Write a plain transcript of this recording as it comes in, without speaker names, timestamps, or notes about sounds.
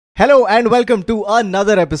Hello and welcome to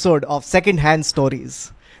another episode of Secondhand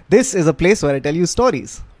Stories. This is a place where I tell you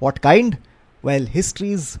stories. What kind? Well,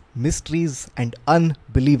 histories, mysteries, and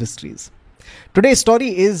unbelievable histories. Today's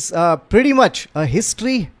story is pretty much a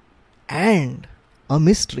history and a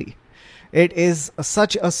mystery. It is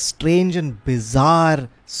such a strange and bizarre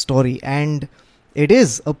story, and it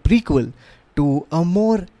is a prequel to a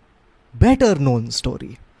more better known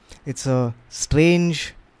story. It's a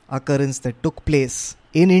strange occurrence that took place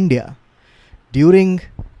in India during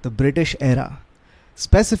the British era,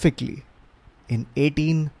 specifically in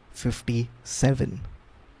 1857.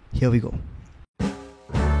 Here we go.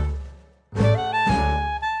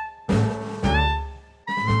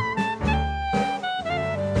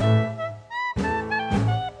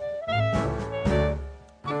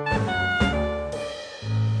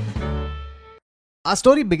 Our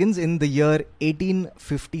story begins in the year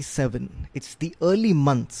 1857. It's the early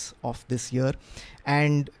months of this year,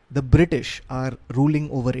 and the British are ruling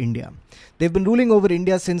over India. They've been ruling over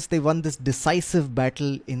India since they won this decisive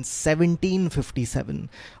battle in 1757,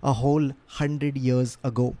 a whole 100 years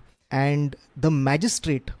ago. And the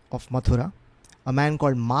magistrate of Mathura, a man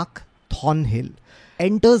called Mark Thornhill,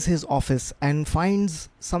 enters his office and finds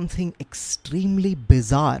something extremely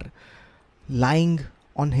bizarre lying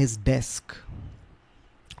on his desk.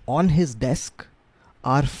 On his desk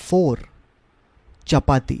are 4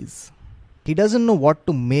 chapatis. He doesn't know what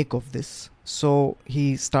to make of this, so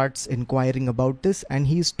he starts inquiring about this, and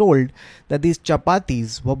he is told that these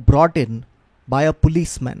chapatis were brought in by a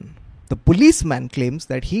policeman. The policeman claims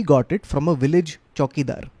that he got it from a village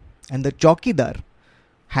chowkidar, and the chowkidar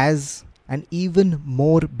has an even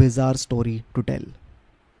more bizarre story to tell.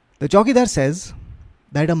 The chowkidar says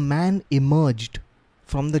that a man emerged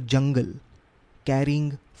from the jungle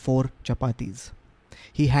carrying 4 chapatis.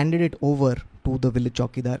 He handed it over to the village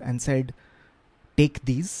chowkidar and said, "Take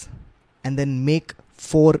these and then make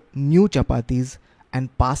 4 new chapatis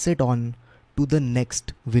and pass it on to the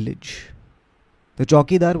next village." The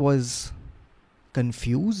chowkidar was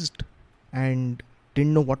confused and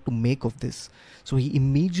didn't know what to make of this. So he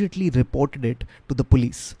immediately reported it to the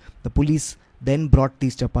police. The police then brought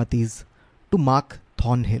these chapatis to Mark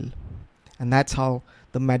Thornhill. And that's how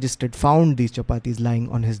the magistrate found these chapatis lying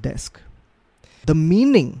on his desk. The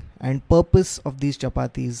meaning and purpose of these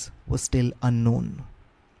chapatis was still unknown.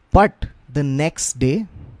 But the next day,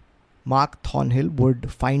 Mark Thornhill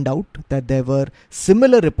would find out that there were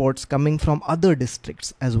similar reports coming from other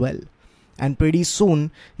districts as well. And pretty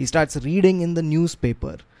soon, he starts reading in the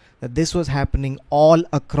newspaper that this was happening all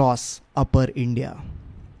across Upper India.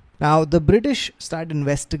 Now, the British start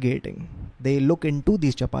investigating. They look into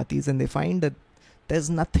these chapatis and they find that there's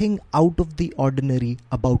nothing out of the ordinary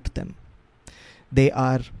about them. They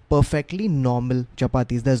are perfectly normal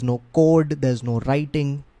chapatis. There's no code, there's no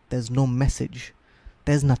writing, there's no message.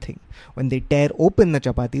 There's nothing. When they tear open the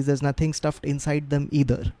chapatis, there's nothing stuffed inside them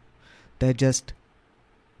either. They're just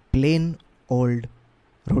plain old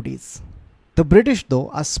rotis. The British, though,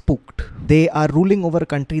 are spooked. They are ruling over a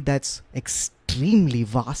country that's extremely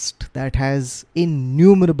vast, that has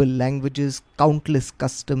innumerable languages, countless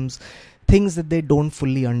customs, things that they don't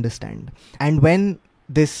fully understand. And when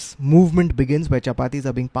this movement begins, where chapatis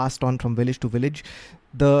are being passed on from village to village,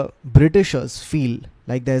 the Britishers feel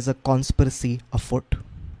like there's a conspiracy afoot.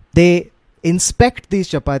 They inspect these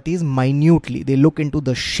chapatis minutely. They look into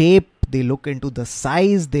the shape, they look into the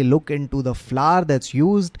size, they look into the flour that's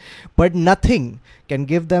used, but nothing can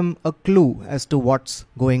give them a clue as to what's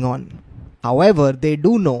going on. However, they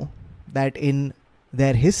do know that in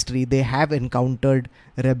their history, they have encountered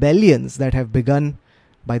rebellions that have begun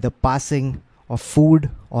by the passing of food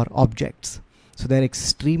or objects. So they're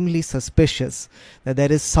extremely suspicious that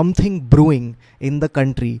there is something brewing in the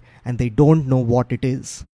country and they don't know what it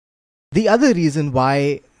is. The other reason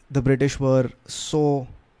why the British were so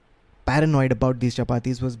paranoid about these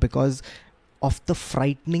chapatis was because of the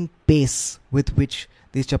frightening pace with which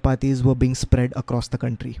these chapatis were being spread across the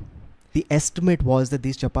country. The estimate was that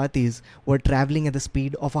these chapatis were traveling at the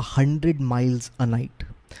speed of 100 miles a night.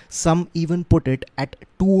 Some even put it at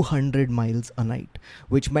 200 miles a night,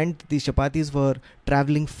 which meant these chapatis were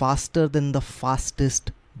traveling faster than the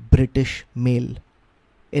fastest British mail.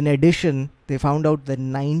 In addition, they found out that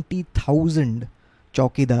 90,000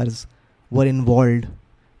 chowkidars were involved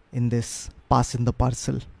in this pass in the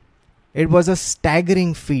parcel. It was a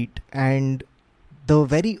staggering feat, and the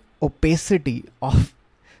very opacity of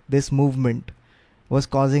this movement was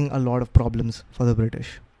causing a lot of problems for the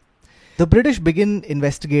British. The British begin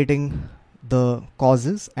investigating the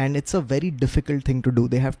causes, and it's a very difficult thing to do.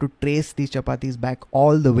 They have to trace these chapatis back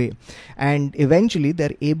all the way, and eventually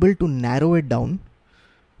they're able to narrow it down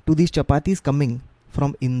to these chapatis coming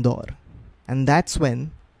from Indore. And that's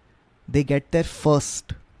when they get their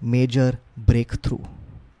first major breakthrough.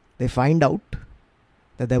 They find out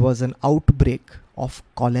that there was an outbreak of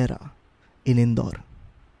cholera in Indore.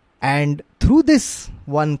 And through this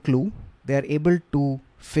one clue, they are able to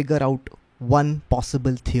figure out one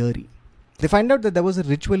possible theory. They find out that there was a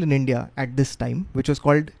ritual in India at this time which was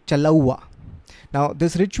called Chalauva. Now,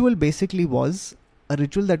 this ritual basically was a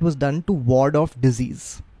ritual that was done to ward off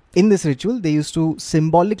disease. In this ritual, they used to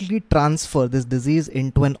symbolically transfer this disease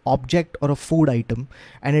into an object or a food item,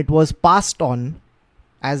 and it was passed on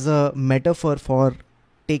as a metaphor for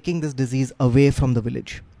taking this disease away from the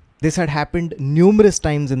village. This had happened numerous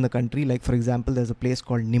times in the country. Like, for example, there's a place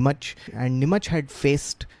called Nimach, and Nimach had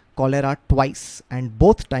faced cholera twice, and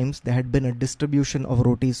both times there had been a distribution of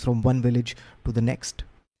rotis from one village to the next.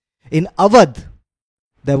 In Awadh,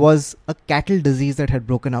 there was a cattle disease that had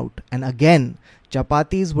broken out, and again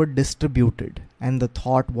chapatis were distributed, and the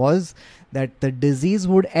thought was that the disease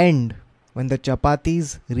would end when the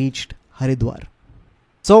chapatis reached Haridwar.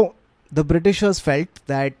 So the Britishers felt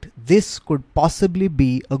that this could possibly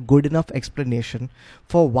be a good enough explanation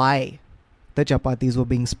for why the chapatis were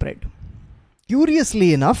being spread.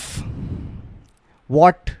 Curiously enough,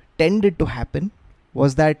 what tended to happen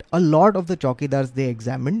was that a lot of the chowkidars they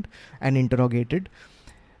examined and interrogated,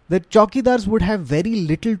 the chowkidars would have very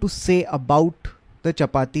little to say about the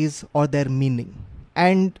chapatis or their meaning.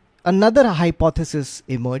 And another hypothesis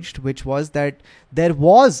emerged, which was that there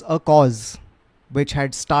was a cause which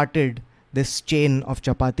had started this chain of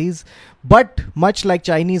chapatis, but much like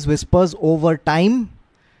Chinese whispers, over time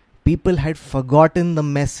people had forgotten the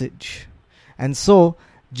message, and so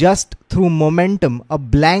just through momentum a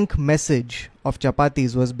blank message of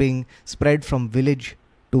chapatis was being spread from village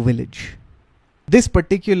to village. This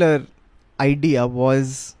particular idea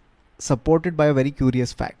was supported by a very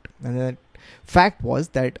curious fact, and that fact was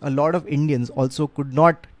that a lot of Indians also could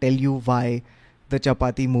not tell you why the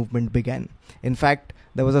chapati movement began. In fact,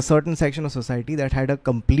 there was a certain section of society that had a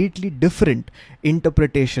completely different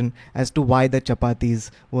interpretation as to why the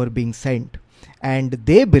chapatis were being sent, and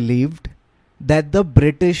they believed that the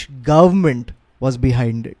British government was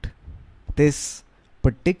behind it. This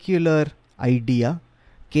particular idea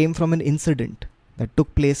came from an incident that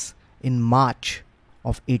took place in March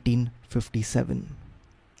of 1857.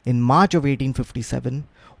 In March of 1857,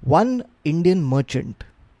 one Indian merchant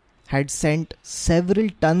had sent several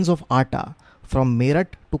tons of atta from Meerut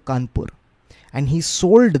to Kanpur, and he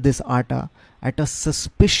sold this atta at a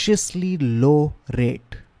suspiciously low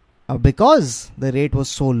rate. Because the rate was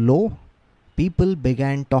so low, people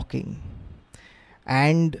began talking,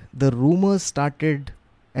 and the rumors started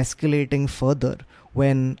escalating further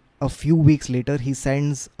when a few weeks later he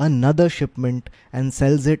sends another shipment and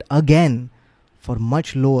sells it again for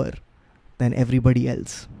much lower than everybody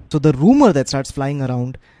else. So the rumor that starts flying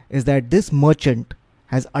around is that this merchant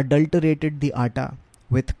has adulterated the atta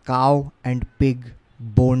with cow and pig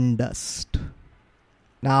bone dust.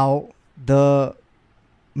 Now, the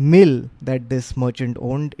mill that this merchant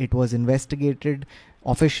owned, it was investigated.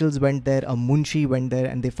 Officials went there, a munshi went there,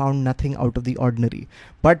 and they found nothing out of the ordinary.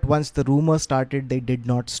 But once the rumors started, they did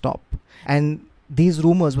not stop. And these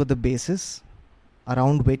rumors were the basis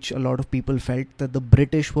around which a lot of people felt that the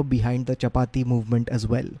British were behind the chapati movement as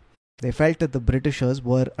well. They felt that the Britishers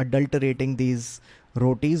were adulterating these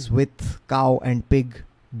rotis with cow and pig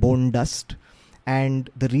bone dust. And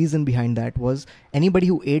the reason behind that was anybody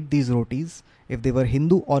who ate these rotis, if they were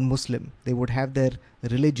Hindu or Muslim, they would have their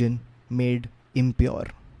religion made impure.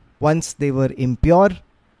 Once they were impure,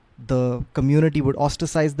 the community would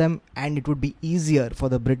ostracize them, and it would be easier for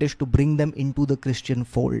the British to bring them into the Christian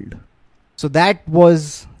fold. So that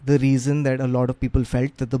was the reason that a lot of people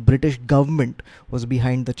felt that the British government was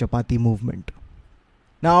behind the chapati movement.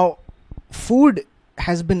 Now, food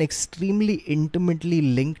has been extremely intimately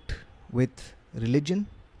linked with religion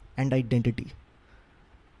and identity.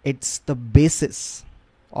 It's the basis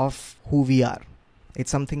of who we are. It's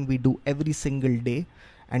something we do every single day,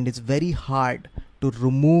 and it's very hard to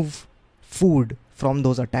remove food from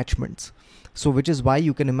those attachments. So which is why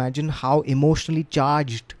you can imagine how emotionally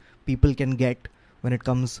charged people can get when it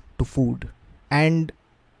comes to food. And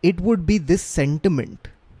it would be this sentiment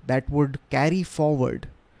that would carry forward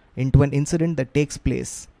into an incident that takes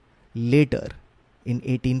place later in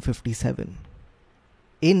 1857.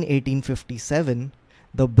 In 1857,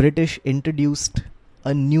 the British introduced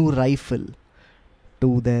a new rifle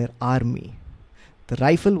to their army. The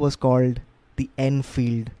rifle was called the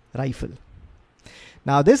Enfield rifle.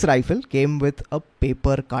 Now, this rifle came with a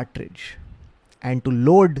paper cartridge, and to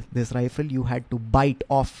load this rifle you had to bite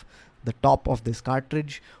off the top of this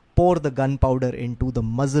cartridge, pour the gunpowder into the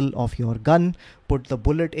muzzle of your gun, put the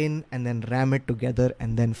bullet in, and then ram it together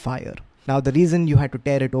and then fire. Now, the reason you had to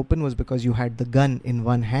tear it open was because you had the gun in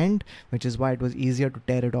one hand, which is why it was easier to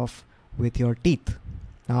tear it off with your teeth.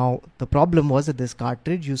 Now, the problem was that this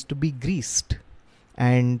cartridge used to be greased,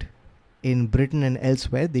 and in Britain and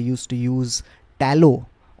elsewhere, they used to use tallow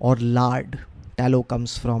or lard. Tallow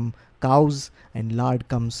comes from cows and lard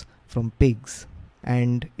comes from pigs.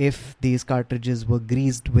 And if these cartridges were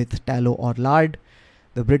greased with tallow or lard,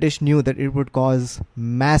 the British knew that it would cause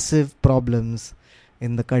massive problems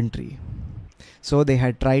in the country. So they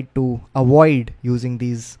had tried to avoid using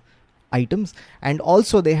these items, and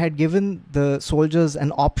also they had given the soldiers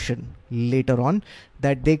an option later on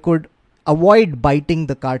that they could avoid biting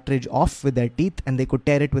the cartridge off with their teeth and they could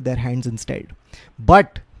tear it with their hands instead.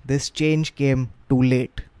 But this change came too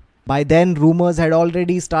late. By then, rumors had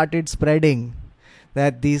already started spreading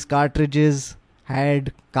that these cartridges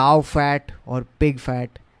had cow fat or pig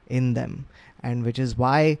fat in them, and which is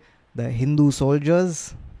why the Hindu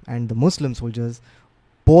soldiers and the Muslim soldiers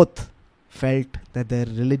both felt that their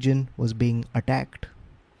religion was being attacked.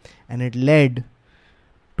 And it led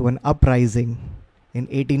to an uprising in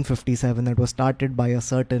 1857 that was started by a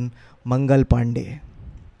certain Mangal Pandey.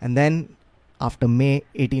 And then after May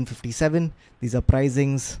 1857, these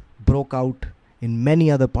uprisings broke out in many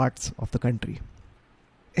other parts of the country.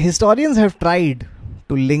 Historians have tried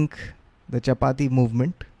to link the Chapati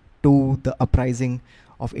movement to the uprising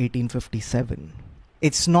of 1857.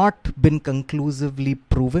 It's not been conclusively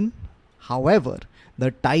proven. However,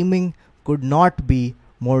 the timing could not be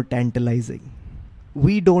more tantalizing.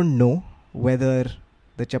 We don't know whether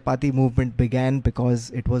the Chapati movement began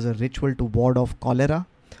because it was a ritual to ward off cholera,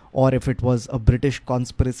 or if it was a British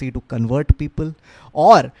conspiracy to convert people,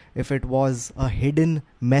 or if it was a hidden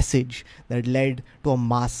message that led to a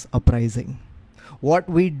mass uprising. What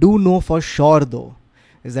we do know for sure, though,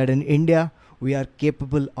 is that in India, we are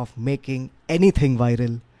capable of making anything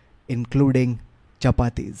viral, including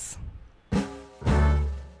chapatis.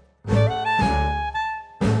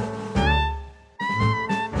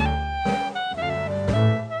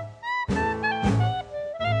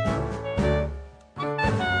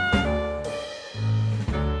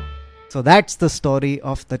 So that's the story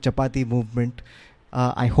of the Chapati movement.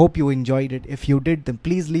 I hope you enjoyed it. If you did, then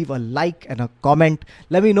please leave a like and a comment.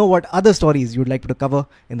 Let me know what other stories you'd like me to cover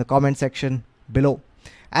in the comment section below.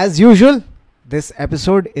 As usual, this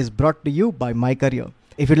episode is brought to you by My Career.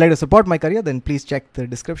 If you'd like to support My Career, then please check the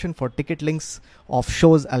description for ticket links of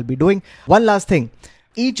shows I'll be doing. One last thing.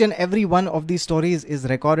 Each and every one of these stories is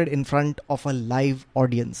recorded in front of a live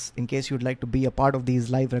audience. In case you'd like to be a part of these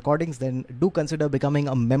live recordings, then do consider becoming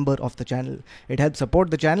a member of the channel. It helps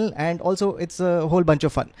support the channel, and also it's a whole bunch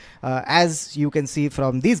of fun. As you can see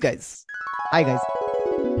from these guys. Hi guys.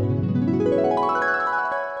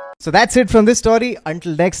 So that's it from this story.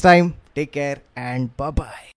 Until next time, take care and bye-bye.